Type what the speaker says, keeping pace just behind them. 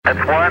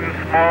It's one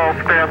small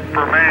step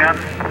for man,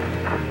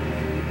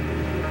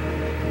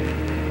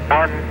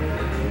 one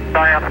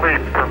giant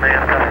leap for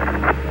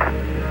mankind.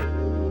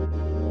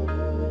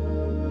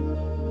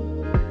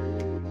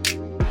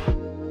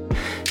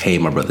 Hey,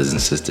 my brothers and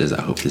sisters,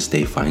 I hope this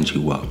day finds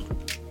you well.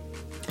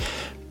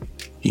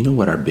 You know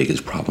what our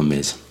biggest problem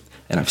is?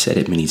 And I've said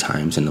it many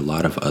times, and a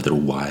lot of other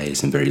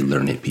wise and very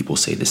learned people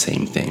say the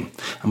same thing.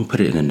 I'm going to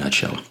put it in a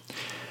nutshell.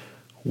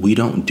 We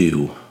don't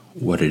do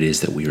what it is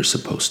that we are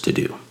supposed to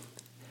do.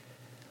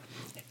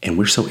 And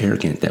we're so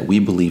arrogant that we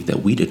believe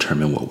that we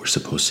determine what we're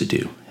supposed to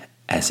do,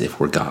 as if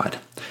we're God.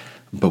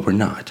 But we're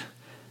not.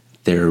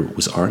 There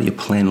was already a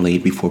plan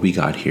laid before we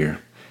got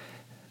here.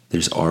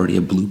 There's already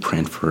a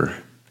blueprint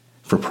for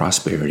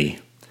prosperity.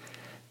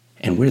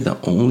 And we're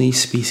the only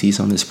species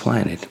on this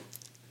planet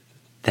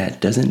that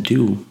doesn't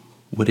do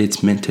what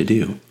it's meant to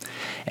do.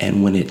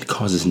 And when it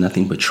causes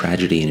nothing but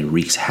tragedy and it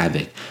wreaks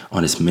havoc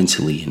on us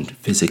mentally and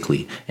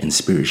physically and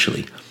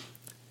spiritually,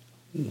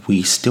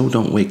 we still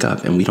don't wake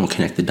up and we don't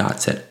connect the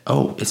dots that,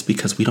 oh, it's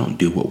because we don't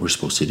do what we're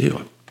supposed to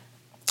do.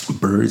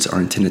 Birds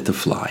are intended to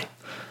fly.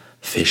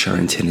 Fish are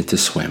intended to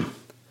swim.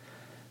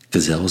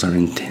 Gazelles are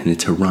intended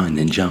to run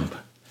and jump.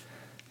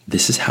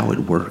 This is how it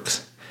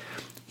works.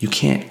 You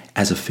can't,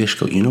 as a fish,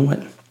 go, you know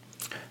what?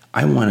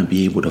 I want to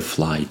be able to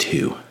fly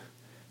too,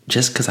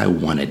 just because I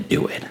want to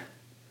do it.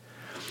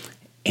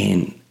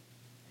 And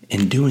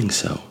in doing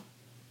so,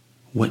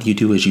 what you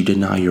do is you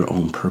deny your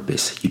own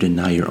purpose. You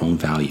deny your own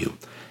value.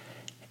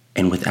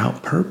 And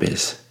without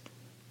purpose,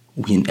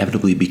 we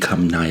inevitably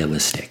become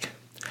nihilistic.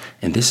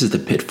 And this is the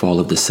pitfall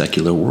of the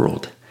secular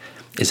world,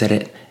 is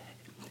that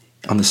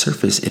on the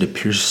surface, it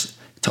appears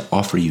to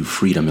offer you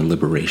freedom and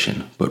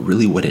liberation. But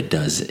really what it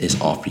does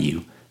is offer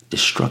you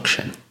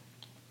destruction,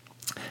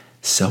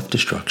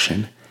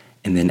 self-destruction.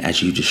 And then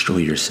as you destroy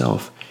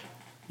yourself,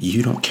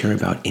 you don't care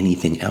about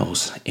anything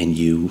else and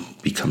you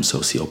become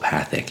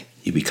sociopathic.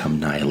 You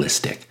become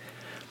nihilistic.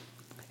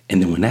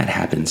 And then when that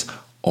happens,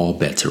 all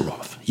bets are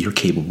off. You're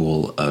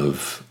capable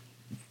of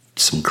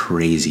some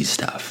crazy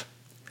stuff.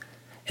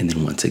 And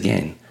then once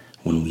again,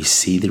 when we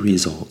see the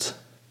result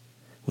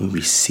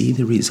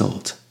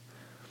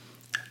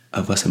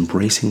of us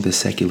embracing the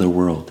secular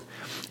world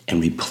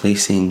and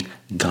replacing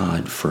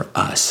God for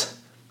us,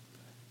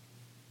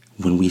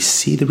 when we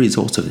see the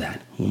results of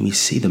that, when we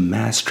see the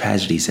mass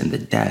tragedies and the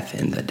death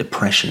and the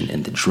depression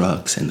and the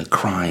drugs and the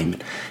crime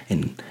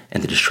and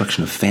the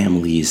destruction of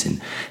families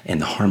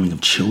and the harming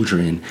of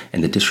children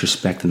and the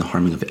disrespect and the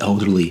harming of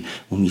elderly,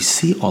 when we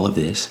see all of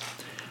this,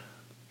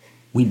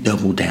 we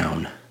double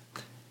down.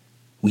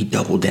 We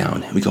double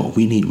down. We go,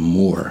 we need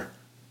more.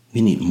 We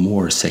need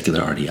more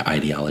secular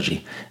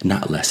ideology,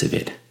 not less of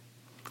it.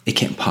 It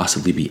can't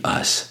possibly be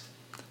us.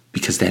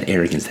 Because that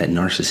arrogance, that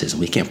narcissism,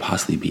 we can't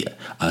possibly be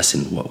us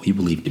in what we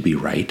believe to be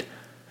right.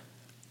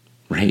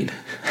 Right?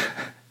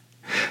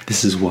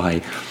 This is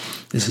why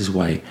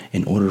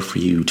in order for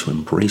you to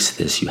embrace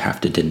this, you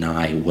have to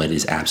deny what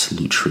is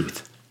absolute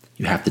truth.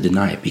 You have to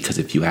deny it, because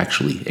if you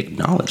actually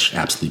acknowledge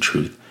absolute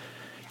truth,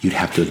 you'd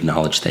have to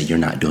acknowledge that you're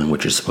not doing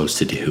what you're supposed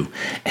to do,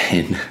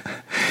 and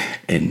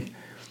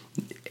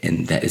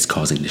that is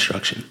causing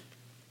destruction.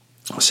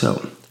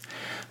 So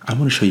I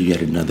want to show you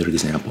yet another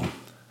example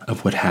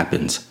of what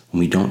happens when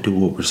we don't do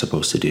what we're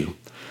supposed to do,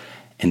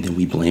 and then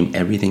we blame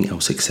everything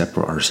else except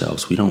for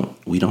ourselves. We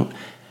don't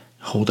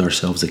hold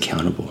ourselves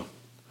accountable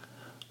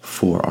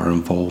for our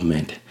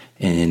involvement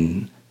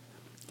in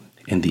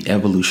the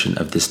evolution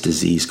of this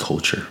disease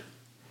culture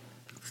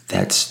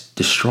that's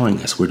destroying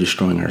us. We're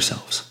destroying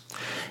ourselves.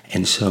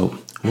 And so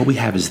what we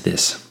have is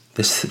this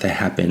that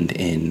happened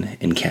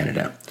in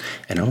Canada.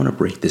 And I want to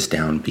break this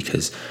down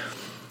because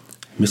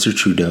Mr.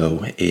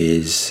 Trudeau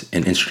is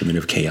an instrument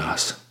of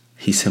chaos.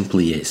 He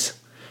simply is.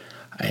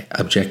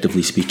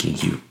 Objectively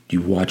speaking,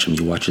 you watch him,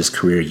 you watch his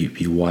career,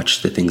 you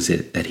watch the things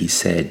that he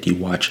said, you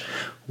watch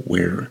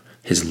where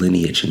his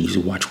lineage, and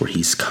you watch where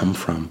he's come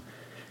from.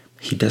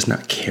 He does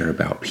not care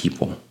about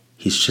people.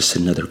 He's just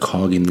another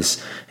cog in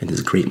this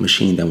great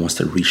machine that wants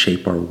to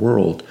reshape our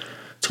world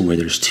to where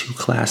there's two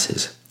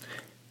classes,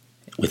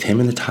 with him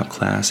in the top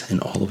class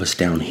and all of us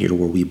down here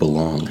where we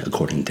belong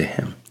according to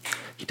him.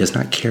 He does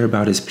not care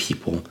about his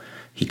people.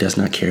 He does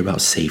not care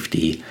about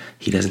safety.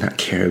 He does not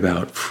care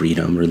about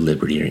freedom or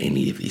liberty or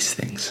any of these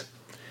things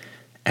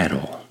at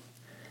all.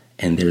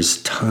 And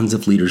there's tons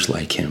of leaders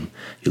like him.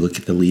 You look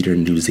at the leader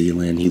in New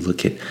Zealand. You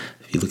look at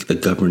the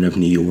governor of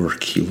New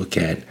York. You look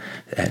at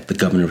the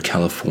governor of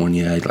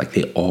California. Like,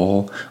 they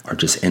all are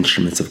just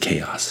instruments of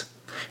chaos.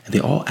 And they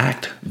all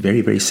act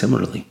very, very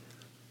similarly.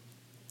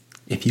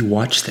 If you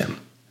watch them,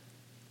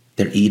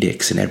 their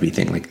edicts and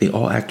everything, like, they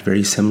all act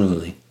very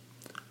similarly.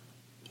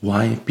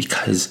 Why?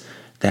 Because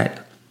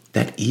that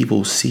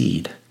evil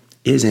seed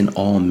is in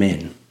all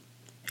men.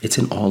 It's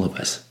in all of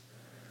us.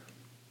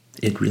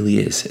 It really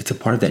is. It's a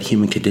part of that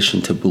human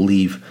condition to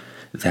believe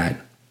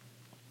that,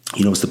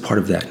 it's the part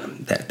of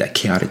that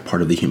chaotic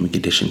part of the human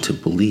condition to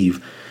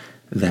believe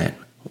that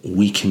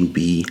we can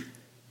be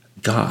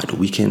God.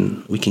 We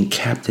can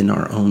captain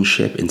our own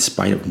ship in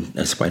spite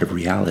of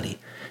reality.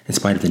 in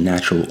spite of the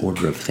natural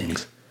order of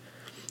things.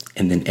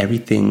 And then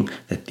everything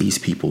that these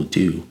people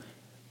do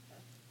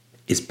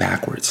is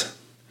backwards.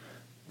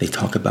 They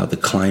talk about the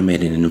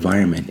climate and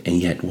environment, and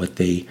yet what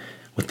they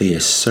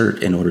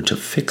assert in order to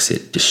fix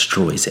it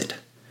destroys it.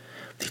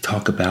 They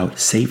talk about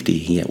safety,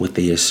 yet what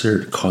they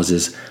assert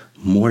causes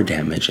more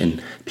damage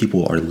and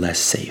people are less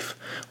safe.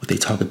 What they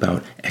talk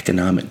about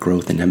economic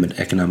growth and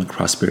economic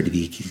prosperity,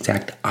 the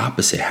exact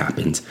opposite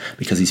happens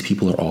because these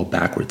people are all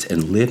backwards,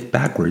 and live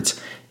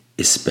backwards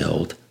is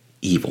spelled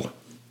evil.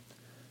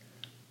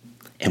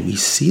 And we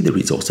see the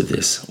results of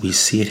this. We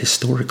see it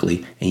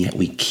historically, and yet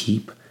we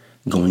keep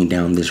going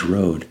down this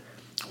road.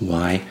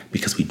 Why?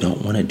 Because we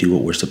don't want to do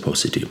what we're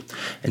supposed to do.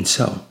 And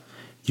so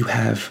you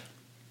have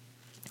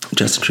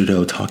Justin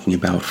Trudeau talking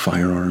about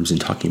firearms and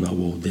talking about,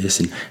 well, this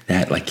and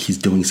that, like he's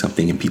doing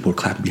something and people are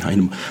clapping behind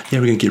him. Yeah,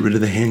 we're going to get rid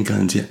of the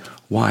handguns. Yeah.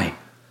 Why?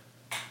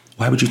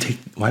 Why would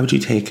you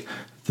take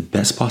the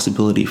best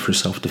possibility for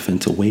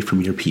self-defense away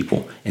from your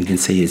people and then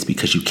say it's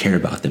because you care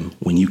about them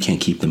when you can't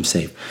keep them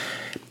safe?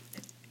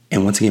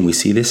 And once again, we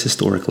see this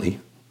historically.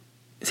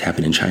 It's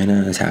happened in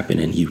China. It's happened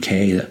in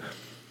UK.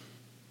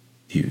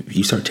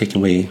 You start taking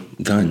away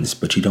guns,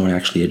 but you don't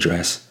actually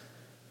address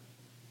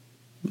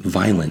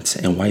violence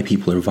and why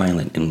people are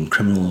violent and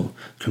criminal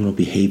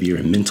behavior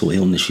and mental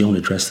illness. You don't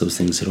address those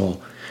things at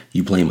all.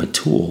 You blame a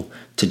tool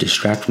to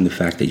distract from the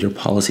fact that your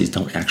policies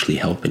don't actually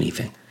help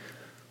anything.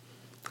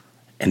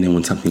 And then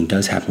when something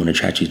does happen, when a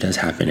tragedy does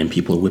happen and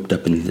people are whipped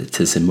up into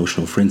this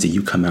emotional frenzy,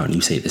 you come out and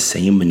you say the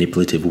same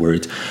manipulative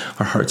words.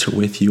 Our hearts are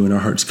with you and our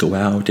hearts go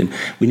out and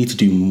we need to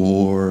do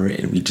more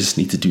and we just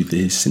need to do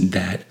this and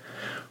that.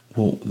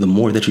 Well, the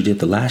more that you did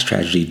the last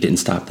tragedy didn't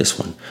stop this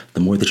one.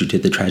 The more that you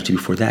did the tragedy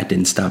before that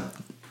didn't stop,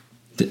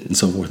 and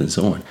so forth and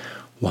so on.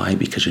 Why?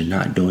 Because you're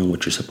not doing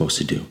what you're supposed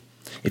to do.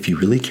 If you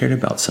really cared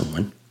about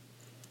someone,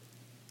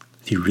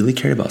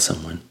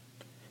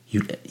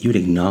 you'd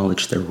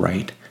acknowledge their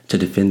right to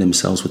defend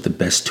themselves with the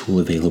best tool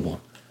available.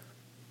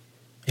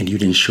 And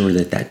you'd ensure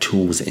that that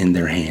tool was in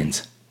their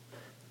hands.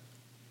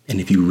 And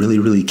if you really,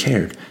 really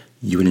cared,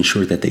 you would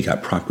ensure that they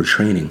got proper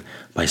training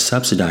by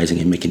subsidizing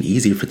and making it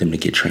easier for them to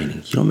get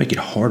training. You don't make it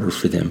harder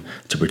for them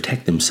to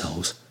protect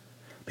themselves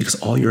because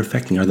all you're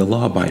affecting are the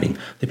law-abiding.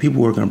 The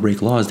people who are going to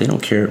break laws, they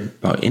don't care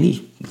about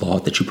any law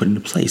that you put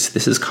into place.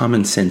 This is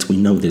common sense. We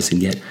know this,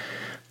 and yet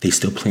they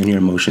still play on your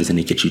emotions and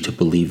they get you to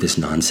believe this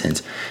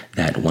nonsense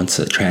that once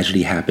a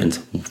tragedy happens,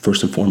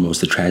 first and foremost,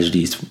 the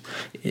tragedy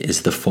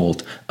is the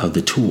fault of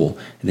the tool.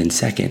 And then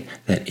second,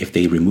 that if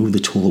they remove the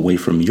tool away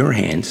from your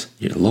hands,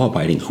 you're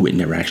law-abiding, who would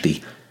never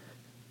actually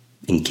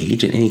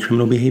engage in any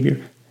criminal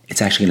behavior,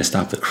 it's actually going to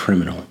stop the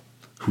criminal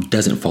who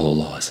doesn't follow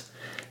laws.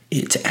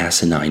 It's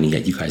asinine, and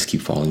yet you guys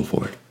keep falling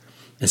for it.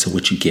 And so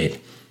what you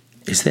get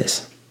is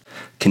this.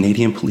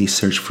 Canadian police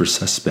searched for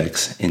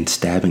suspects in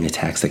stabbing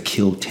attacks that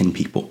killed 10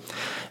 people.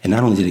 And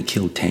not only did it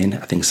kill 10,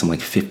 I think some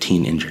like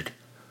 15 injured.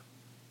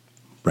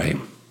 Right?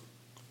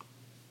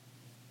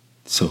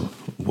 So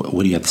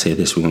what do you have to say to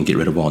this? We're going to get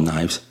rid of all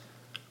knives?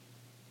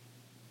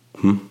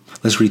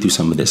 Let's read through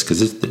some of this,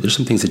 because there's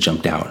some things that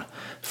jumped out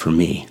for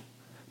me.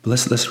 But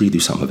let's read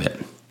through some of it.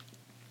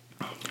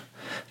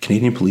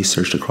 Canadian police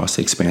searched across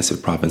the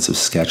expansive province of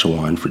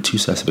Saskatchewan for 2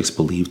 suspects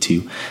believed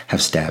to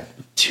have stabbed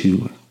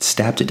to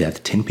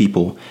death 10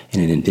 people in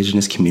an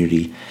Indigenous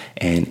community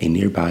and a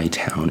nearby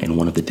town in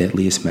one of the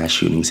deadliest mass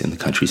shootings in the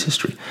country's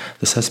history.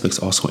 The suspects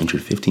also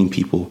injured 15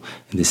 people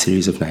in the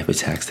series of knife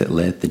attacks that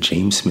led the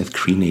James Smith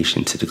Cree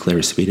Nation to declare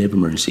a state of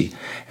emergency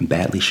and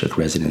badly shook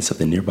residents of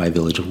the nearby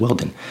village of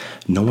Weldon.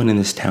 No one in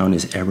this town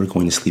is ever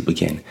going to sleep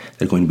again.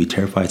 They're going to be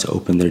terrified to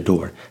open their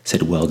door,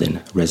 said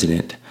Weldon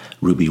resident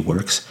Ruby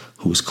Works,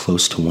 who was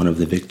close to one of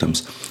the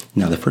victims.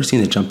 Now, the first thing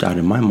that jumped out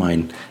in my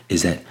mind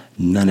is that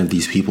none of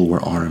these people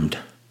were armed.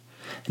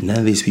 None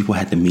of these people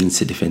had the means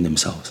to defend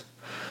themselves.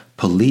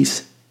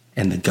 Police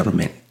and the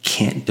government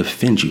can't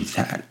defend you.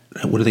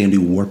 What are they going to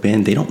do, warp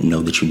in? They don't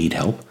know that you need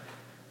help.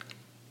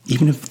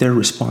 Even if their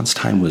response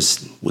time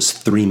was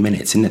 3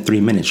 minutes, in that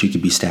 3 minutes, you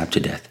could be stabbed to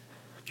death.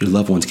 Your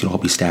loved ones could all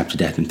be stabbed to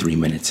death in 3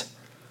 minutes.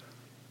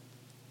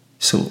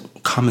 So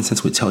common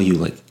sense would tell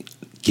you,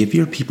 give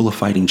your people a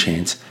fighting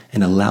chance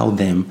and allow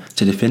them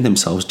to defend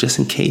themselves just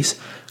in case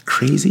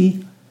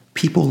crazy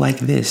people like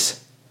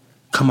this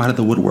come out of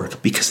the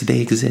woodwork, because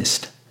they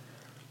exist.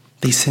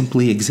 They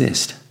simply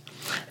exist.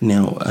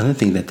 Now, another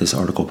thing that this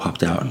article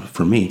popped out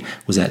for me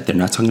was that they're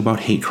not talking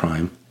about hate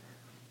crime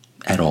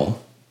at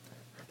all.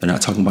 They're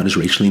not talking about it's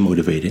racially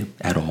motivated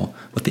at all.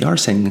 What they are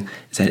saying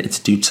is that it's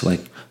due to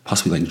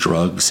possibly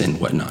drugs and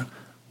whatnot.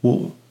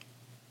 Well,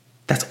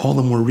 that's all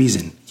the more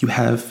reason. You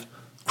have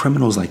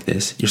criminals like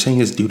this. You're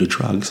saying it's due to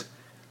drugs.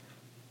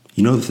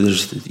 You know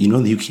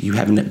that you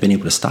haven't been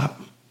able to stop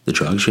the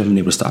drugs. You haven't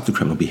been able to stop the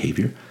criminal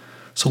behavior.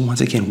 So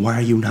once again, why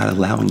are you not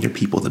allowing your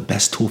people the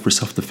best tool for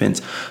self-defense?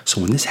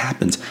 So when this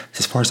happens,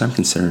 as far as I'm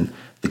concerned,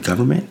 the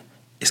government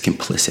is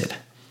complicit.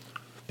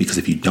 Because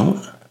if you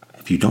don't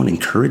If you don't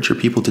encourage your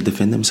people to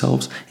defend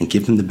themselves and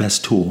give them the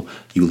best tool,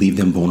 you leave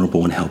them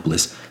vulnerable and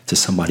helpless to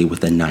somebody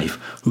with a knife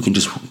who can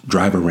just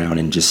drive around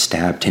and just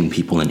stab 10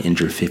 people and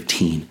injure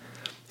 15.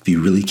 If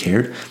you really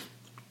cared,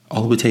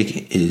 all it would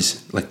take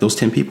is, like, those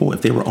 10 people,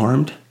 if they were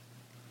armed,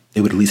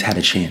 they would at least had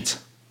a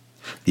chance.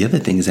 The other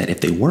thing is that if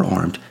they were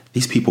armed,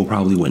 these people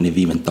probably wouldn't have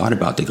even thought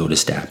about to go to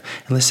stab.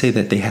 And let's say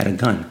that they had a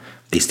gun.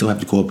 They still have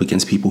to go up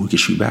against people who can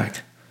shoot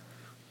back.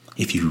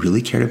 If you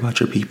really cared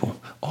about your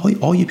people,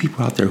 all you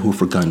people out there who are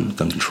for gun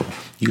control,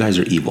 you guys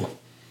are evil.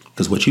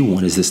 Because what you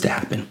want is this to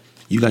happen.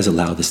 You guys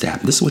allow this to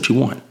happen. This is what you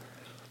want.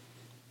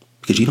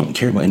 Because you don't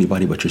care about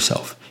anybody but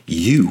yourself.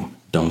 You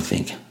don't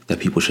think that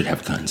people should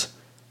have guns.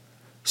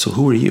 So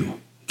who are you?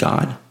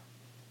 God?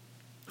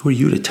 Who are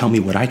you to tell me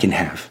what I can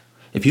have?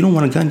 If you don't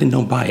want a gun, then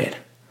don't buy it.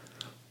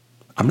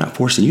 I'm not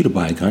forcing you to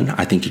buy a gun.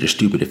 I think you're just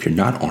stupid if you're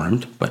not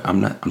armed, but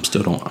I'm not going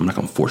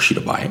to force you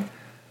to buy it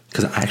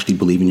because I actually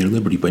believe in your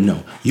liberty. But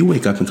no, you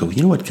wake up and go,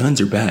 you know what?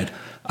 Guns are bad.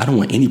 I don't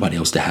want anybody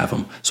else to have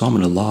them. So I'm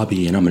going to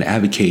lobby and I'm going to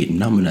advocate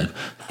and I'm going to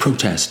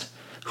protest.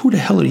 Who the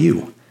hell are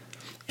you?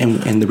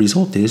 And the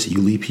result is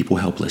you leave people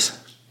helpless.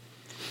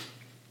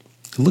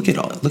 Look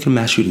at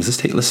mass shootings.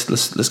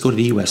 Let's go to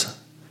the U.S.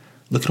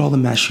 Look at all the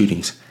mass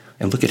shootings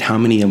and look at how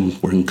many of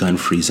them were in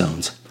gun-free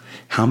zones.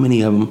 How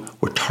many of them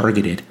were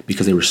targeted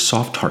because they were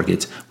soft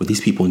targets where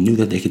these people knew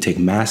that they could take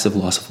massive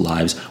loss of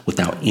lives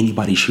without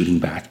anybody shooting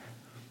back.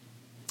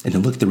 And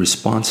then look at the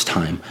response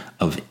time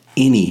of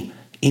any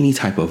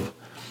type of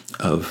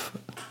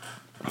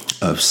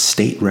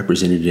state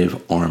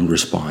representative armed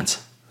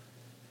response.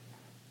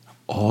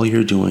 All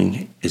you're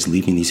doing is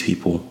leaving these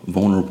people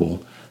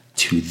vulnerable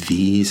to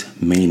these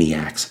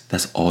maniacs.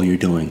 That's all you're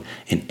doing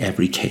in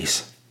every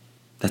case.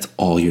 That's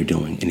all you're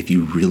doing. And if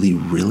you really,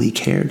 really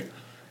cared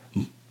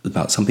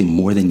about something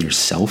more than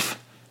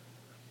yourself,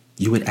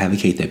 you would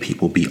advocate that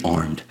people be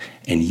armed.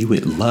 And you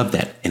would love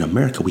that. In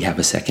America, we have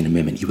a Second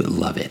Amendment. You would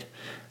love it.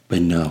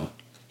 But no,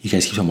 you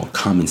guys keep talking about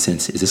common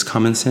sense. Is this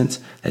common sense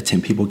that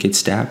 10 people get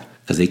stabbed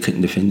because they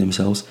couldn't defend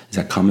themselves? Is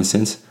that common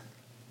sense?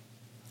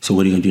 So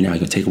what are you going to do now? You're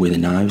going to take away the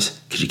knives?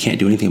 Because you can't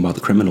do anything about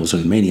the criminals or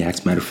the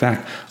maniacs. Matter of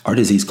fact, our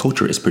disease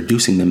culture is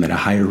producing them at a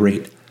higher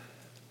rate.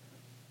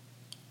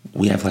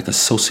 We have like a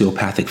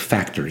sociopathic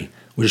factory.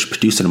 We're just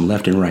producing them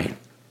left and right.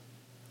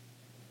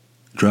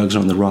 Drugs are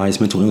on the rise,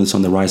 mental illness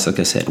on the rise. Like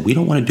I said, we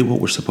don't want to do what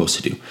we're supposed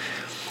to do.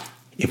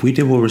 If we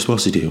did what we're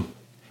supposed to do,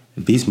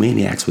 these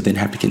maniacs would then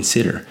have to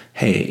consider,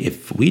 hey,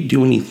 if we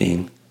do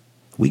anything,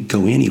 we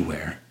go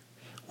anywhere,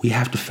 we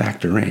have to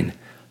factor in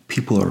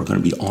people are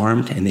going to be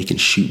armed and they can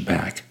shoot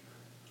back.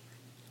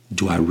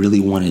 Do I really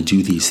want to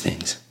do these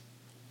things?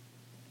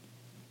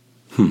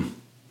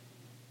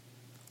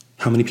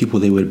 How many people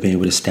they would have been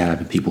able to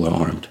stab if people are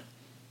armed?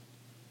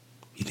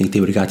 You think they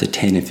would have got to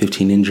 10 and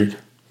 15 injured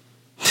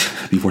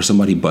before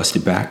somebody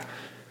busted back?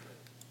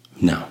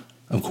 No,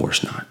 of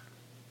course not.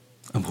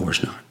 Of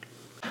course not.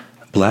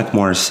 Black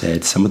Mars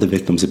said some of the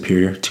victims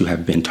appear to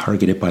have been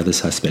targeted by the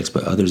suspects,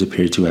 but others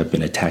appear to have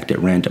been attacked at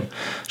random.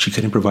 She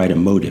couldn't provide a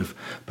motive,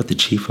 but the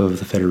chief of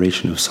the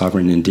Federation of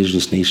Sovereign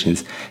Indigenous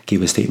Nations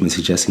gave a statement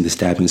suggesting the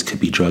stabbings could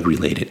be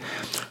drug-related.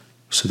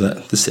 So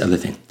this is the other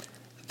thing.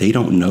 They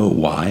don't know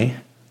why,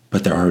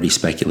 but they're already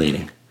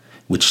speculating,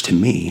 which to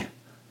me,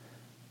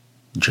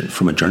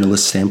 from a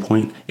journalist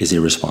standpoint, is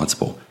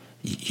irresponsible.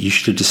 You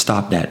should just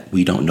stop that.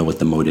 We don't know what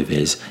the motive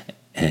is,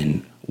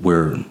 and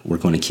we're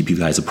going to keep you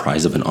guys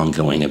apprised of an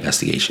ongoing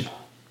investigation.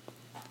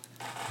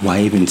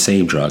 Why even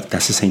say drug?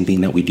 That's the same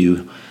thing that we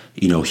do,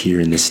 here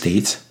in the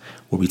States,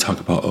 where we talk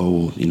about,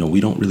 we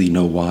don't really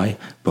know why,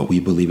 but we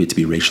believe it to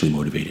be racially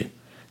motivated.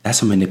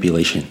 That's a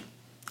manipulation.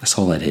 That's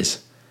all that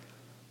is.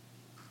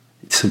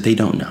 So they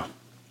don't know.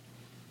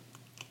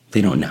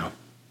 They don't know.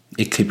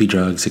 It could be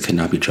drugs. It could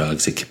not be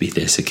drugs. It could be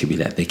this. It could be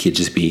that. They could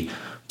just be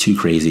two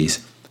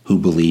crazies who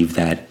believe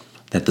that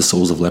the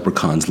souls of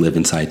leprechauns live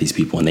inside these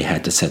people and they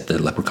had to set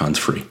the leprechauns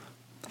free.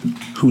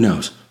 Who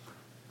knows,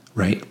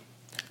 right?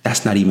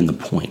 That's not even the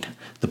point.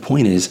 The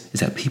point is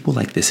that people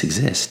like this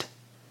exist.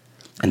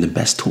 And the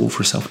best tool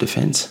for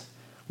self-defense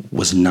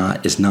is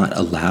not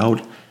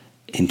allowed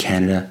in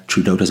Canada.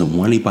 Trudeau doesn't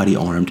want anybody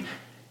armed.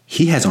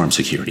 He has armed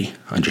security.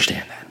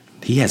 Understand that.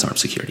 He has armed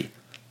security.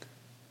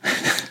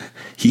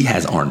 He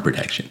has armed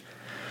protection.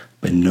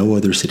 But no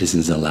other citizen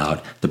is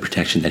allowed the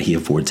protection that he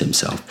affords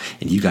himself.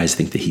 And you guys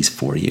think that he's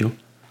for you?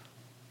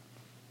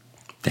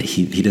 That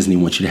he doesn't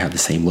even want you to have the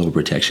same level of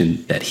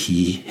protection that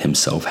he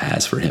himself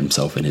has for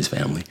himself and his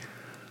family.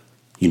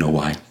 You know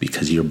why?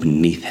 Because you're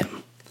beneath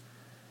him.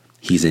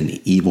 He's an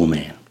evil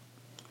man.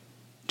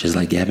 Just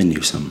like Gavin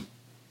Newsom.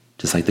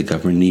 Just like the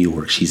governor of New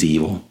York, she's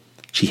evil.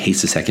 She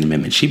hates the Second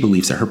Amendment. She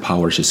believes that her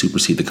power should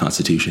supersede the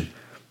Constitution.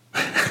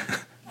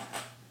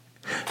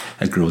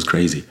 That girl's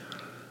crazy.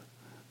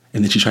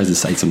 And then she tries to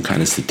cite some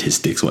kind of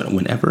statistics.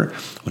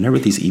 Whenever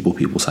these evil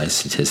people cite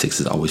statistics,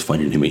 it's always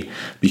funny to me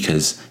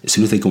because as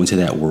soon as they go into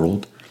that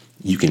world,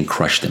 you can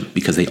crush them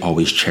because they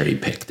always cherry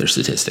pick their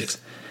statistics,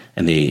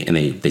 and they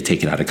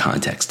take it out of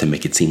context to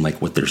make it seem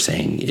like what they're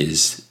saying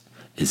is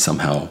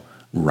somehow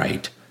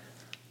right.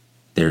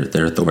 their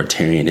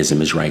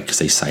authoritarianism is right because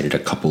they cited a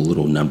couple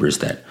little numbers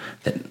that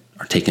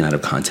are taken out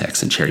of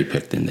context and cherry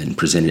picked and then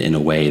presented in a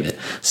way that,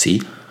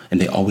 see,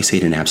 and they always say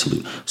it in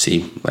absolute.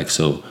 See, like,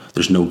 so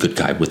there's no good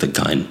guy with a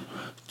gun.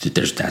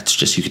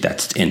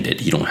 That's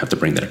ended. You don't have to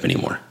bring that up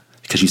anymore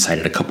because you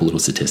cited a couple little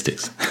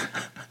statistics.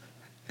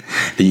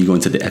 Then you go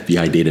into the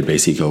FBI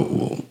database and you go,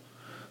 well,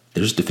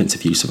 there's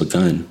defensive use of a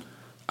gun.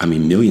 I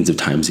mean, millions of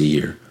times a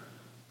year,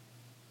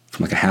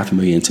 from like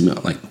 500,000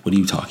 to like, what are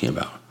you talking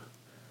about?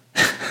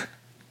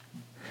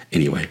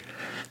 Anyway,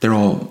 they're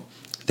all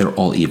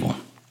evil,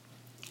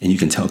 and you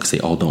can tell because they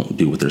all don't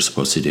do what they're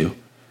supposed to do,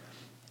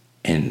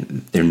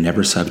 and they're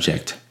never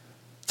subject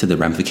to the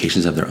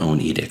ramifications of their own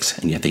edicts,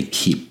 and yet they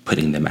keep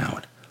putting them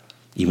out,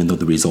 even though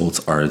the results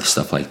are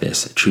stuff like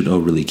this. Trudeau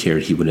really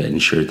cared. He would have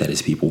ensured that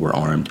his people were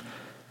armed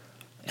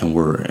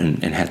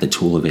and had the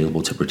tool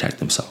available to protect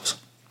themselves.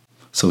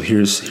 So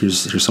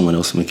here's someone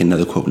else making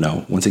another quote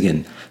now. Once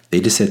again, they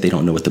just said they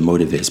don't know what the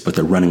motive is, but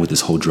they're running with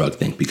this whole drug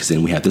thing, because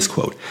then we have this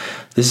quote.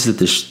 This is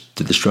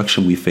the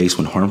destruction we face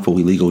when harmful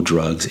illegal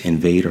drugs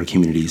invade our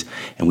communities,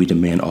 and we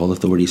demand all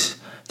authorities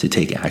to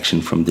take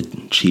action, from the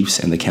chiefs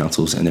and the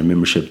councils and their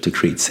membership, to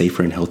create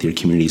safer and healthier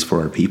communities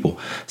for our people,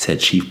 said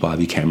Chief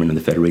Bobby Cameron of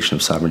the Federation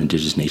of Sovereign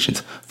Indigenous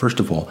Nations. First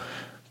of all,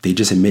 they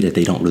just admitted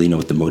they don't really know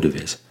what the motive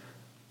is.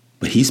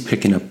 But he's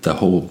picking up the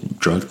whole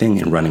drug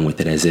thing and running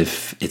with it as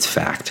if it's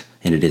fact,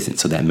 and it isn't,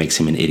 so that makes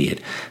him an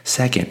idiot.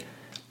 Second,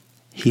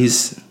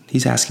 he's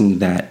asking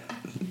that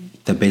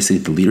basically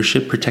the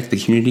leadership protect the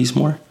communities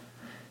more.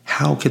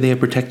 How could they have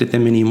protected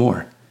them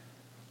anymore?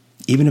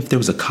 Even if there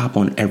was a cop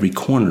on every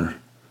corner,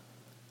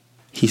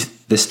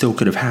 this still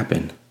could have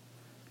happened,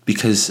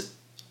 because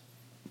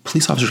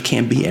police officers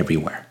can't be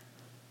everywhere.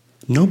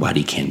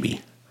 Nobody can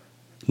be.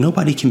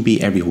 Nobody can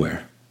be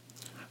everywhere.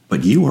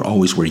 But you are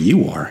always where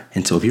you are,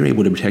 and so if you're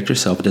able to protect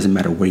yourself, it doesn't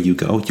matter where you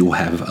go. You'll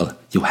have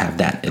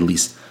that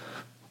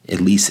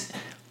at least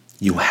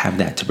you'll have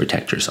that to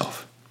protect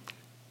yourself.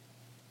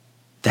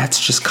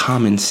 That's just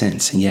common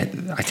sense. And yet,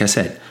 like I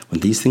said,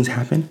 when these things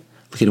happen,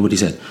 look at what he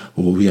said.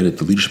 Well,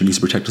 the leadership needs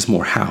to protect us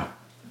more. How?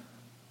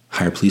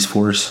 Higher police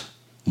force,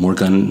 more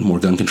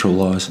gun control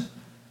laws.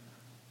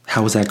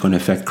 How is that going to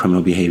affect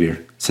criminal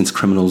behavior? Since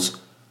criminals,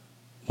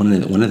 one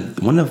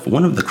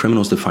of the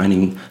criminals'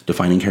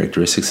 defining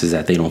characteristics is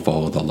that they don't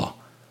follow the law.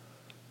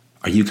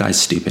 Are you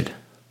guys stupid?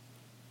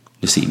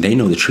 You see, they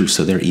know the truth,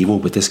 so they're evil.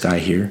 But this guy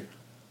here,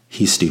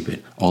 he's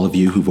stupid. All of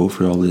you who vote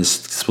for all this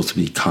supposed to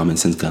be common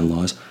sense gun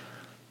laws,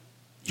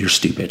 you're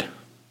stupid.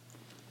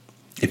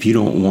 If you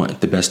don't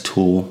want the best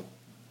tool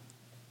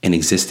in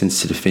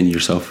existence to defend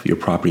yourself, your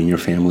property, and your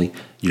family,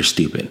 you're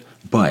stupid.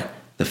 But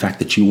the fact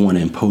that you want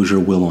to impose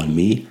your will on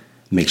me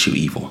makes you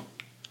evil,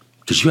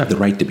 because you have the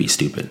right to be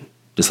stupid,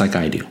 just like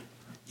I do.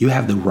 You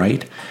have the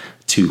right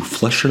to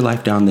flush your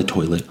life down the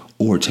toilet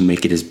or to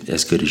make it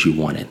as good as you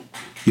want it.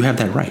 You have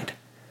that right.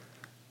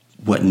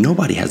 What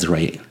nobody has the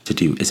right to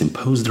do is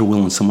impose their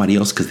will on somebody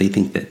else because they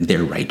think that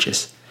they're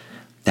righteous.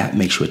 That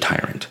makes you a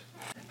tyrant.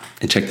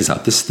 And check this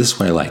out. This is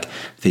what I like.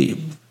 They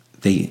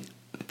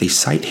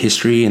cite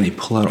history and they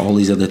pull out all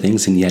these other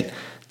things, and yet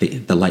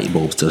the light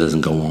bulb still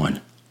doesn't go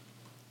on.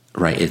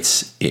 Right?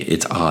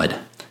 It's odd,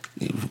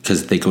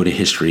 because they go to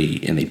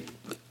history and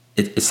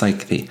it's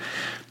like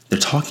they're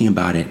talking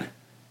about it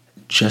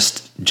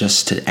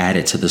just to add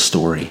it to the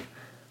story,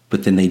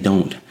 but then they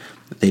don't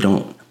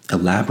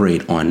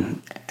elaborate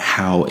on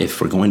how,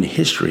 if we're going to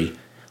history,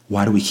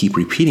 why do we keep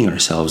repeating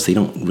ourselves? They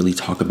don't really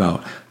talk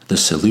about the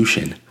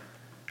solution,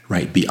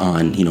 right?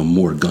 Beyond,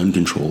 more gun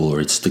control, or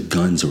it's the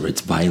guns, or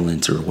it's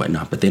violence or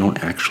whatnot, but they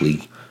don't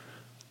actually,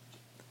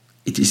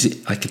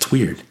 it's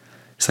weird.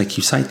 It's like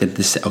you cite that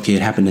this, okay,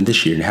 it happened in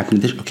this year, and it happened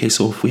in this, okay,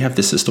 so if we have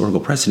this historical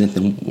precedent,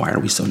 then why are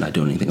we still not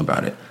doing anything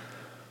about it?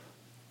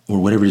 Or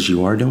whatever it is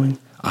you are doing,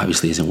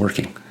 obviously isn't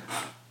working.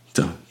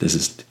 So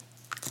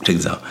check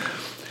this out.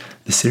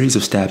 The series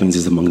of stabbings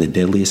is among the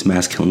deadliest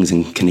mass killings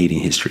in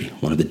Canadian history,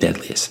 one of the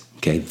deadliest,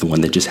 okay, the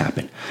one that just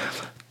happened.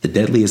 The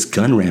deadliest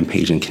gun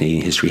rampage in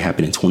Canadian history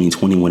happened in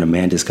 2020 when a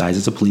man disguised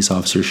as a police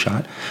officer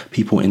shot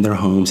people in their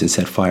homes and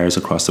set fires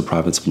across the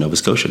province of Nova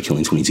Scotia,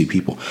 killing 22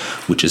 people,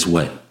 which is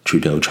what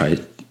Trudeau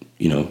tried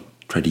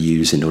to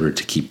use in order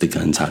to keep the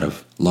guns out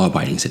of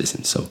law-abiding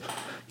citizens. So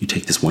you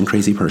take this one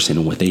crazy person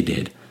and what they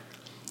did,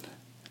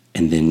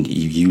 and then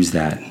you use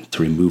that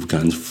to remove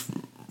guns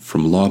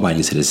from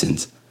law-abiding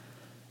citizens,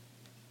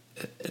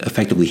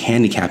 effectively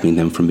handicapping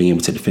them from being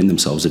able to defend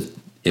themselves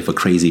if a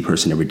crazy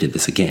person ever did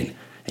this again.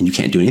 And you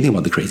can't do anything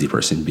about the crazy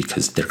person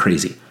because they're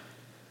crazy.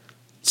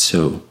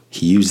 So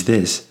he used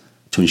this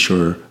to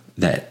ensure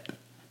that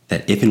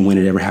if and when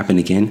it ever happened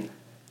again,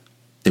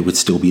 there would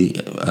still be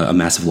a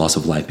massive loss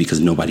of life because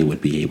nobody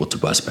would be able to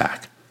bust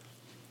back.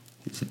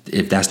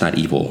 If that's not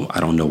evil, I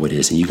don't know what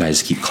is. And you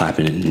guys keep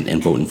clapping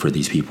and voting for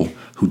these people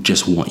who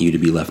just want you to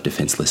be left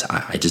defenseless.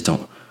 I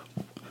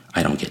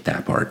don't get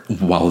that part.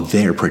 While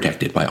they're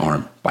protected by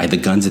the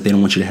guns that they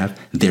don't want you to have,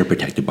 they're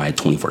protected by it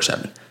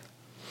 24/7.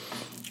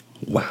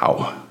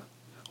 Wow.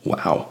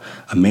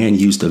 A man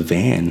used a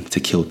van to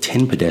kill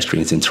 10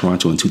 pedestrians in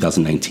Toronto in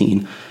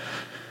 2019.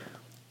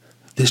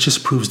 This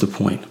just proves the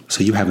point.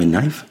 So you have a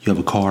knife, you have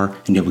a car,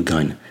 and you have a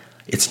gun.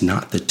 It's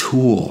not the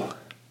tool.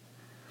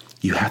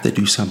 You have to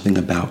do something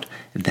about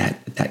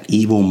that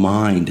evil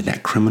mind,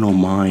 that criminal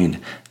mind,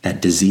 that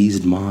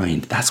diseased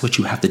mind. That's what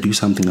you have to do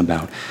something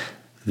about.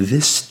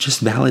 This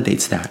just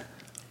validates that.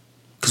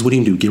 Because what do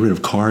you do? Get rid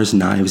of cars,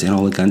 knives, and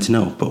all the guns?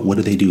 No. But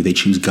what do? They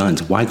choose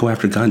guns. Why go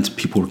after guns?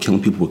 People are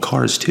killing people with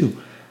cars too.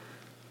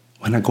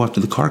 Why not go after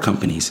the car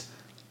companies?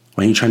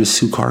 Why are you trying to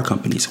sue car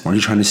companies? Why are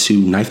you trying to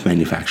sue knife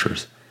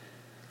manufacturers?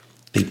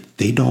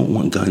 They don't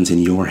want guns in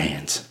your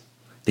hands.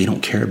 They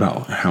don't care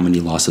about how much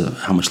loss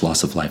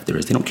of life there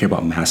is. They don't care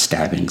about mass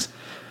stabbings.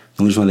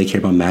 The only reason why they care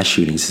about mass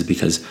shootings is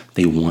because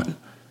they want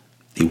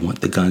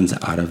the guns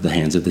out of the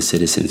hands of the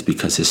citizens,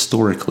 because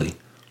historically,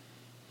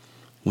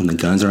 when the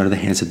guns are out of the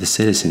hands of the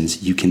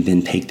citizens, you can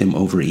then take them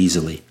over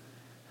easily.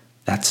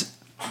 That's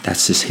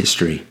just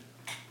history.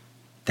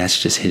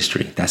 That's just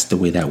history. That's the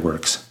way that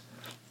works.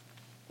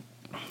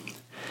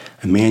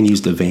 A man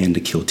used a van to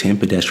kill 10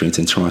 pedestrians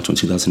in Toronto in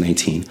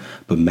 2019,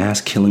 but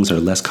mass killings are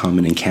less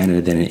common in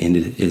Canada than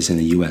it is in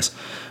the US.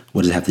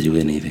 What does it have to do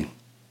with anything?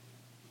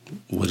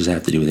 What does it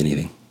have to do with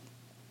anything?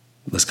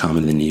 Less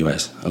common than the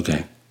US.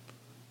 Okay. Are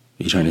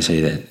you trying to say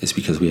that it's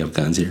because we have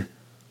guns here?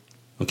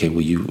 Okay,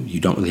 well, you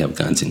don't really have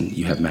guns, and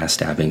you have mass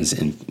stabbings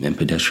and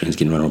pedestrians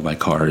getting run over by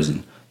cars,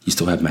 and you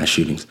still have mass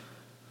shootings.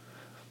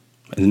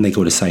 And then they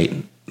go to cite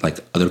like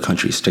other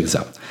countries. Check this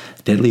out.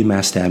 Deadly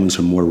mass stabbings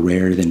are more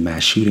rare than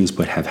mass shootings,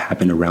 but have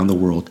happened around the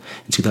world.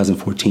 In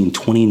 2014,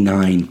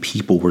 29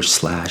 people were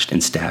slashed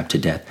and stabbed to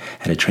death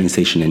at a train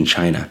station in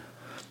China.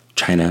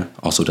 China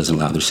also doesn't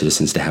allow their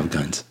citizens to have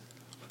guns.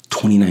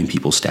 29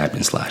 people stabbed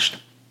and slashed.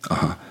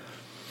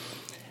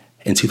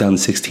 In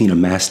 2016, a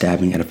mass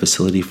stabbing at a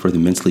facility for the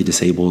mentally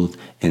disabled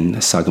in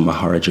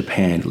Sagamihara,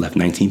 Japan, left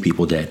 19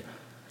 people dead.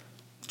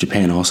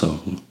 Japan also,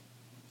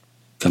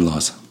 gun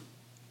laws.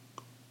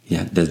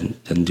 Yeah,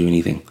 doesn't do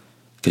anything,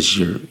 because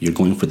you're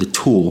going for the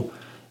tool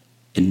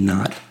and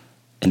not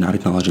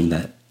acknowledging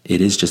that it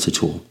is just a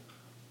tool.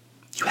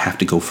 You have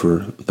to go for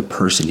the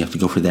person. You have to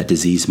go for that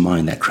diseased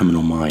mind, that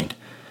criminal mind.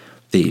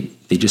 They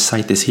just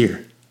cite this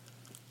here,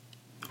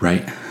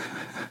 right?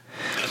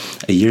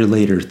 A year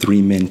later,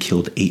 3 men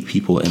killed 8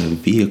 people in a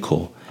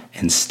vehicle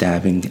and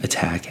stabbing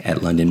attack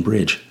at London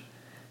Bridge.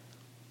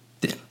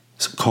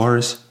 So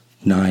cars,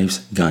 knives,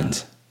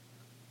 guns.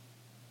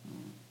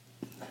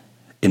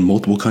 In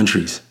multiple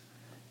countries,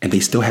 and they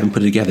still haven't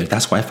put it together.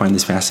 That's why I find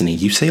this fascinating.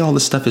 You say all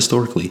this stuff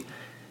historically,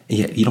 and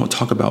yet you don't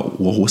talk about,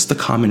 well, what's the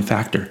common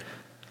factor?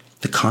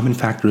 The common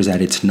factor is that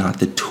it's not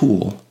the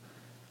tool.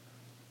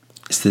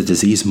 It's the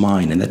diseased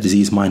mind, and that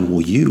diseased mind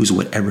will use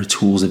whatever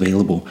tool is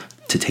available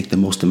to take the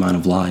most amount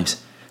of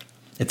lives.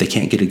 If they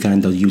can't get a gun,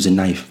 they'll use a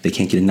knife. If they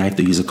can't get a knife,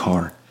 they'll use a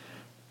car.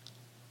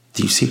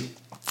 Do you see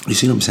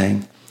what I'm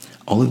saying?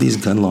 All of these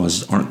gun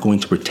laws aren't going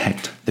to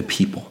protect the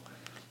people.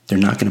 They're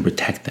not going to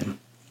protect them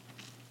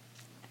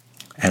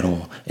at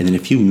all. And then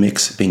if you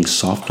mix being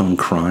soft on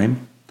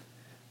crime,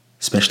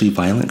 especially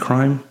violent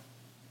crime,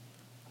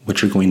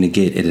 what you're going to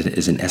get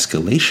is an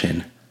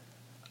escalation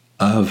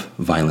of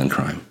violent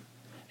crime.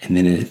 And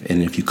then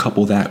if you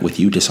couple that with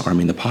you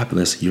disarming the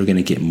populace, you're going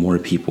to get more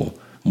people,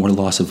 more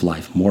loss of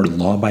life, more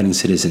law-abiding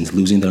citizens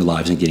losing their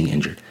lives and getting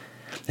injured.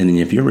 And then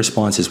if your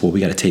response is, well, we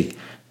got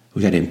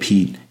to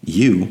impede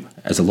you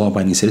as a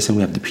law-abiding citizen,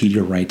 we have to impede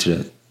your right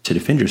to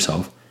defend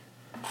yourself,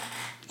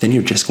 then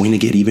you're just going to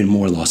get even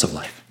more loss of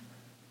life.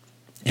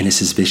 And it's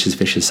this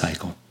vicious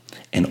cycle.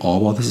 And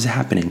all while this is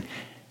happening,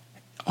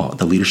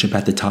 the leadership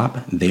at the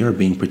top, they are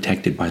being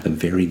protected by the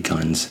very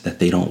guns that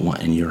they don't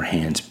want in your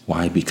hands.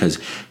 Why? Because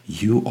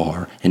you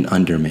are an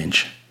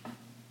undermensch,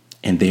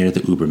 and they're the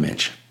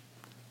ubermensch.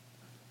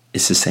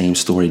 It's the same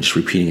story, just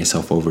repeating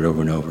itself over and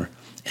over and over.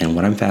 And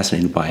what I'm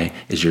fascinated by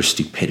is your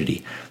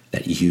stupidity,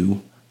 that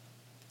you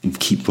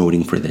keep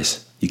voting for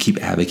this. You keep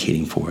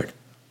advocating for it.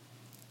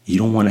 You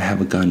don't want to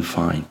have a gun,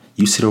 fine.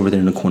 You sit over there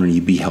in the corner and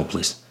you be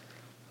helpless.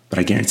 But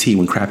I guarantee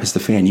when crap hits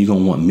the fan, you're going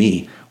to want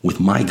me with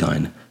my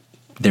gun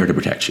there to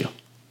protect you.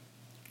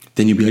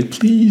 Then you'll be like,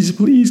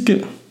 please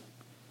get.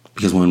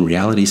 Because when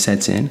reality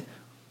sets in,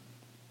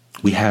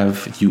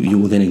 you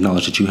will then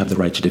acknowledge that you have the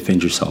right to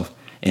defend yourself.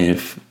 And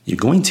if you're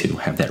going to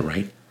have that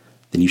right,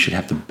 then you should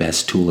have the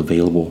best tool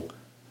available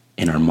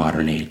in our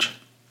modern age.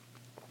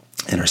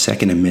 And our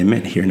Second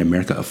Amendment here in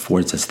America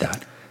affords us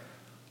that.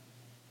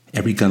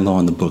 Every gun law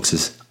in the books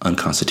is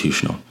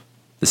unconstitutional.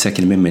 The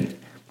Second Amendment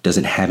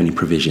doesn't have any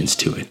provisions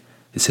to it.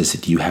 It says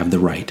that you have the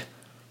right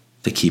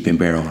to keep and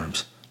bear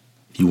arms.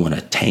 If you want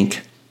a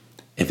tank,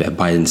 if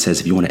Biden says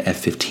if you want an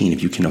F-15,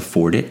 if you can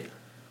afford it,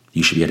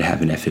 you should be able to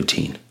have an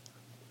F-15.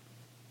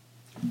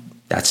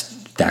 That's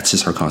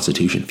just our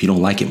Constitution. If you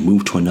don't like it,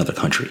 move to another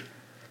country.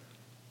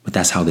 But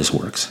that's how this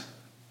works.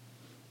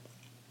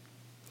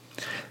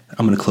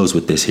 I'm going to close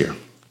with this here,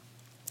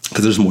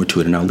 because there's more to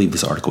it, and I'll leave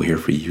this article here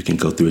for you. You can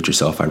go through it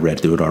yourself. I read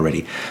through it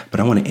already. But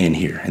I want to end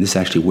here, and this is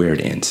actually where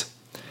it ends,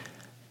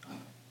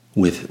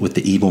 with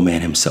the evil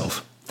man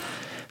himself.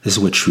 This is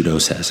what Trudeau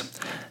says.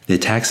 The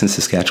attacks in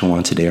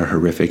Saskatchewan today are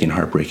horrific and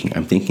heartbreaking.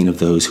 I'm thinking of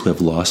those who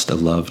have lost a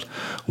loved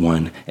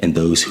one and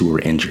those who were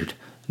injured.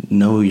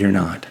 No, you're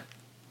not.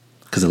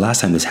 Because the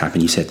last time this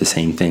happened, you said the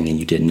same thing and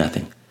you did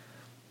nothing.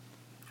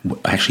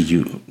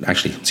 Excuse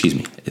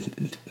me.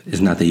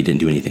 It's not that he didn't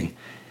do anything.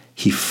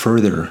 He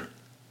further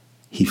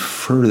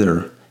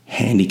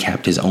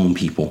handicapped his own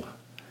people,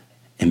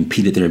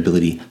 impeded their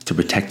ability to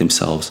protect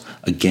themselves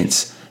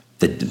against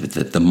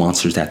the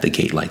monsters at the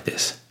gate like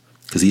this.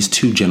 Because these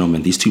two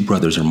gentlemen, these two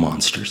brothers are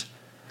monsters.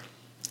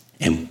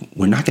 And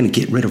we're not going to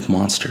get rid of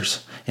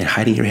monsters. And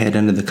hiding your head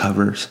under the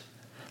covers,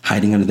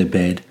 hiding under the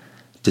bed,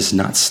 does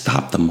not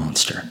stop the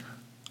monster.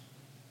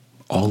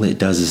 All it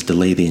does is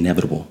delay the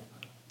inevitable.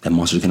 That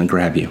monster's going to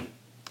grab you.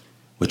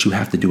 What you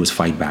have to do is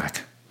fight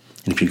back.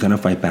 And if you're going to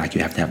fight back, you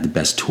have to have the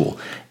best tool.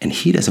 And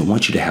he doesn't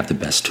want you to have the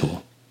best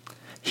tool.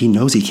 He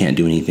knows he can't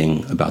do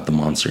anything about the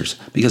monsters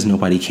because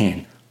nobody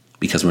can,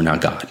 because we're not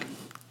God.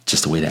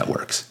 Just the way that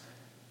works.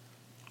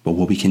 But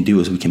what we can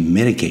do is we can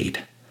mitigate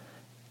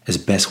as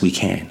best we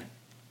can.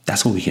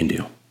 That's what we can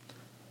do.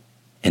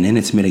 And in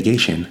its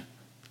mitigation,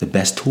 the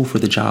best tool for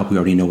the job, we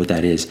already know what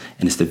that is.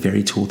 And it's the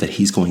very tool that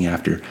he's going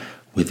after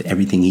with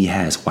everything he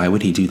has. Why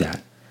would he do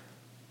that?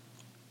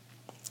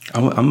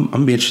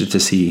 I'm be interested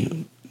to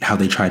see how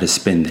they try to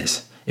spin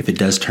this. If it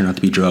does turn out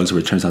to be drugs or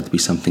it turns out to be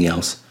something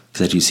else.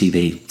 Because as you see,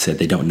 they said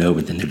they don't know,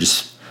 but then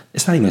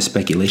it's not even a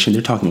speculation.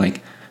 They're talking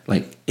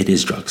like it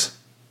is drugs.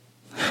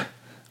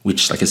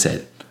 Which, like I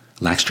said,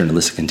 lacks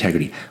journalistic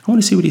integrity. I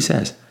want to see what he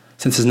says,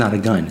 since it's not a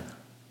gun.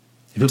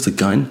 If it was a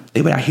gun,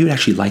 he would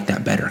actually like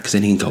that better, because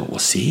then he can go, well,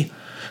 see,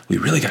 we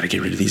really got to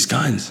get rid of these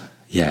guns.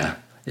 Yeah,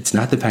 it's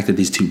not the fact that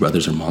these two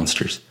brothers are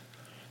monsters.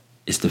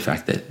 It's the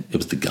fact that it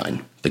was the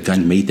gun. The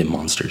gun made them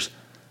monsters.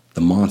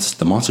 The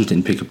monsters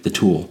didn't pick up the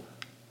tool,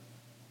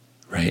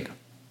 right?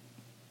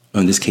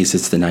 In this case,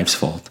 it's the knife's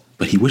fault.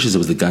 But he wishes it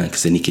was the gun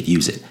because then he could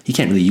use it. He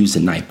can't really use the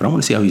knife, but I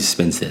want to see how he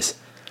spins this.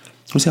 I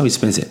want to see how he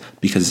spins it,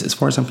 because as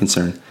far as I'm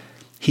concerned,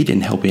 he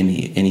didn't help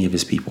any of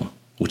his people,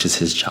 which is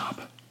his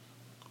job.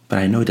 But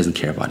I know he doesn't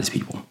care about his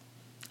people.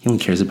 He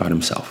only cares about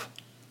himself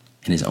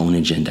and his own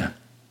agenda.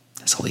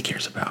 That's all he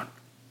cares about.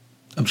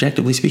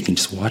 Objectively speaking,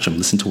 just watch him,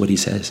 listen to what he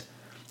says.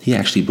 He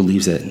actually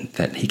believes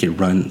that he could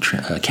run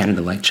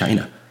Canada like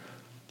China.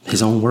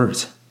 His own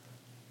words.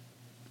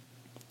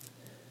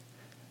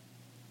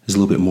 There's a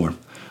little bit more.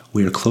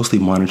 We are closely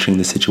monitoring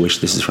the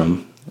situation. This is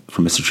from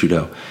Mr.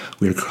 Trudeau.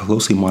 We are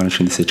closely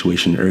monitoring the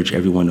situation and urge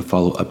everyone to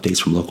follow updates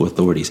from local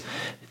authorities.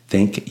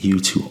 Thank you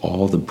to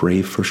all the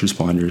brave first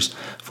responders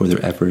for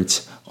their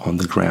efforts on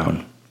the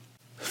ground.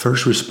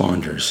 First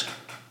responders.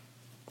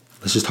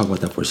 Let's just talk about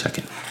that for a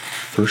second.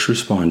 First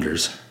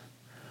responders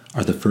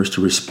are the first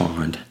to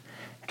respond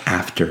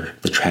after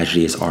the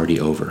tragedy is already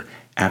over,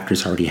 after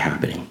it's already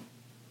happening.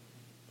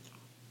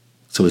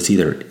 So it's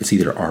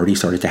either already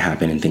started to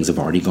happen and things have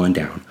already gone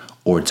down,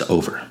 or it's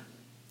over.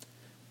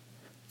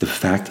 The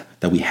fact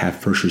that we have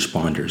first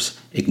responders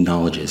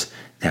acknowledges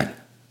that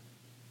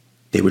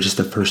they were just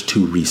the first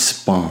to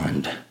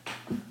respond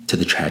to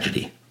the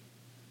tragedy.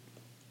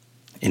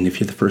 And if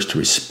you're the first to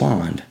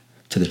respond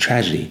to the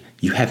tragedy,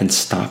 you haven't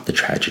stopped the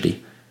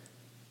tragedy.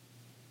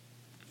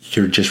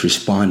 You're just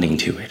responding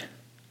to it.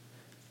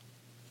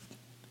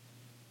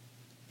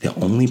 The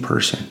only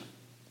person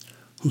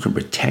who can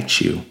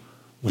protect you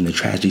when the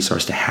tragedy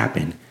starts to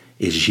happen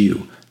is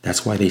you.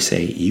 That's why they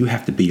say you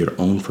have to be your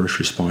own first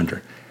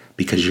responder,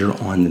 because you're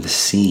on the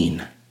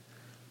scene.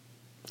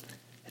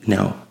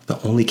 Now,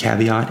 the only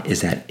caveat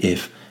is that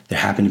if there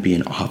happened to be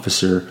an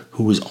officer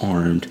who was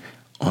armed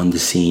on the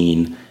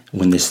scene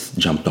when this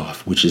jumped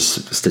off, which is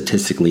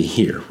statistically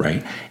here,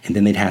 right? And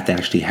then they'd have to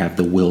actually have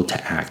the will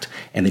to act,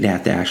 and they'd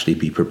have to actually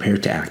be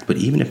prepared to act. But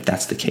even if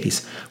that's the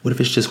case, what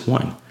if it's just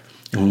one?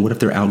 And what if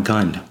they're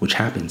outgunned, which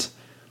happens?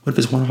 What if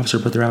it's one officer,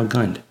 but they're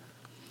outgunned?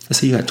 Let's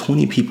say you got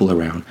 20 people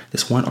around,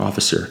 this one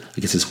officer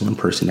against this one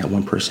person, that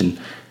one person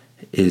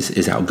is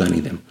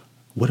outgunning them.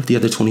 What if the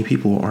other 20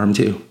 people are armed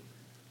too?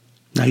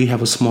 Now you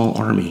have a small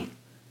army.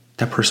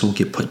 That person will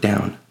get put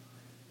down.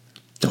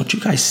 Don't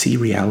you guys see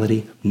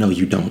reality? No,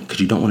 you don't,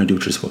 because you don't want to do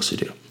what you're supposed to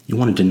do. You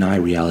want to deny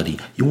reality.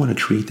 You want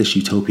to create this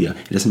utopia.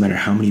 It doesn't matter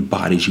how many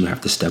bodies you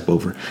have to step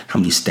over, how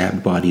many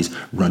stabbed bodies,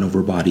 run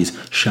over bodies,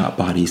 shot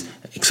bodies,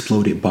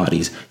 exploded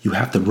bodies. You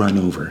have to run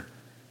over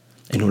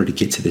in order to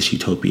get to this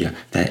utopia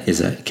that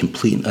is a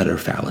complete and utter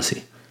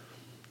fallacy.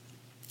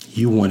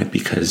 You want it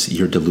because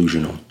you're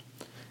delusional.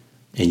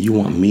 And you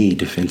want me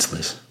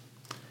defenseless.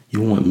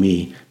 You want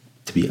me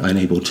to be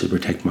unable to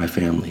protect my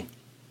family.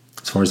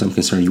 As far as I'm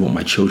concerned, you want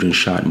my children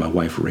shot and my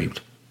wife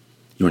raped.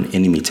 You're an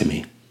enemy to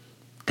me.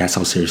 That's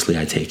how seriously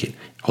I take it.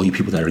 All you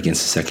people that are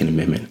against the Second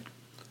Amendment,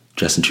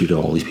 Justin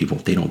Trudeau, all these people,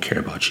 they don't care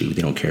about you.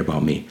 They don't care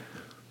about me.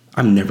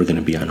 I'm never going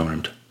to be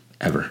unarmed.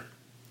 Ever.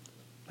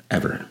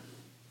 Ever.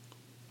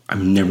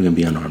 I'm never going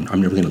to be unarmed.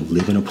 I'm never going to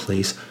live in a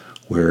place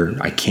where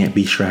I can't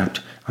be strapped.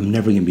 I'm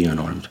never going to be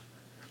unarmed.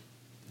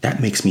 That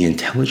makes me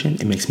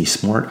intelligent, it makes me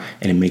smart,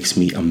 and it makes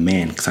me a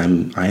man, because I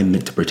am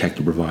meant to protect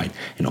and provide.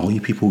 And all you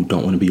people who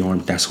don't want to be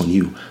armed, that's on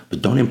you.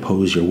 But don't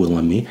impose your will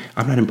on me.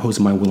 I'm not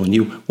imposing my will on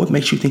you. What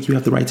makes you think you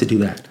have the right to do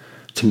that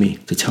to me,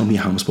 to tell me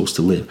how I'm supposed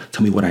to live,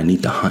 tell me what I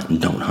need to hunt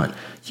and don't hunt?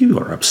 You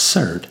are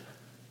absurd.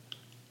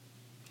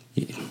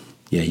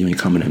 Yeah, you ain't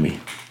coming at me.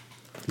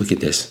 Look at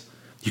this.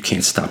 You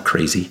can't stop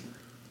crazy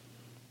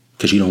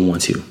because you don't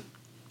want to.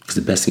 Because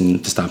the best thing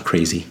to stop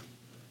crazy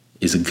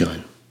is a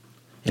gun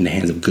in the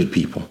hands of good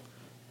people,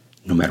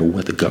 no matter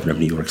what the governor of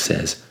New York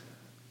says,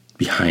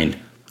 behind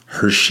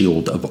her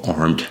shield of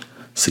armed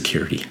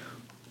security.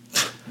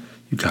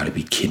 You gotta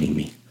be kidding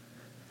me.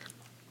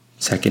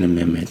 Second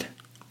Amendment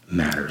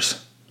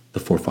matters. The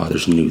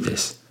forefathers knew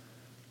this.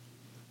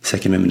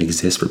 Second Amendment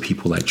exists for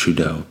people like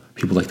Trudeau,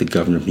 people like the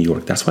governor of New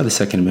York. That's why the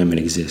Second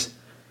Amendment exists,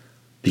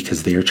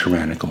 because they're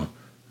tyrannical.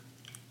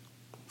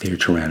 They're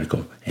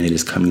tyrannical, and it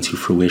is coming to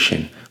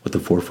fruition. What the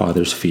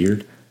forefathers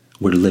feared,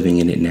 we're living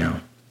in it now.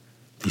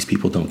 These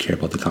people don't care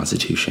about the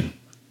Constitution.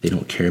 They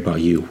don't care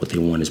about you. What they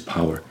want is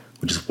power,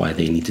 which is why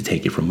they need to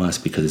take it from us,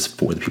 because it's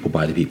for the people,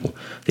 by the people.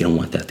 They don't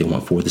want that. They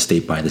want for the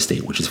state, by the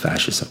state, which is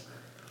fascism.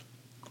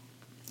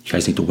 You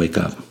guys need to wake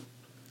up,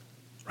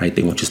 right?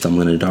 They want you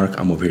stumbling in the dark.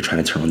 I'm over here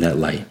trying to turn on that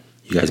light.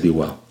 You guys be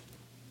well.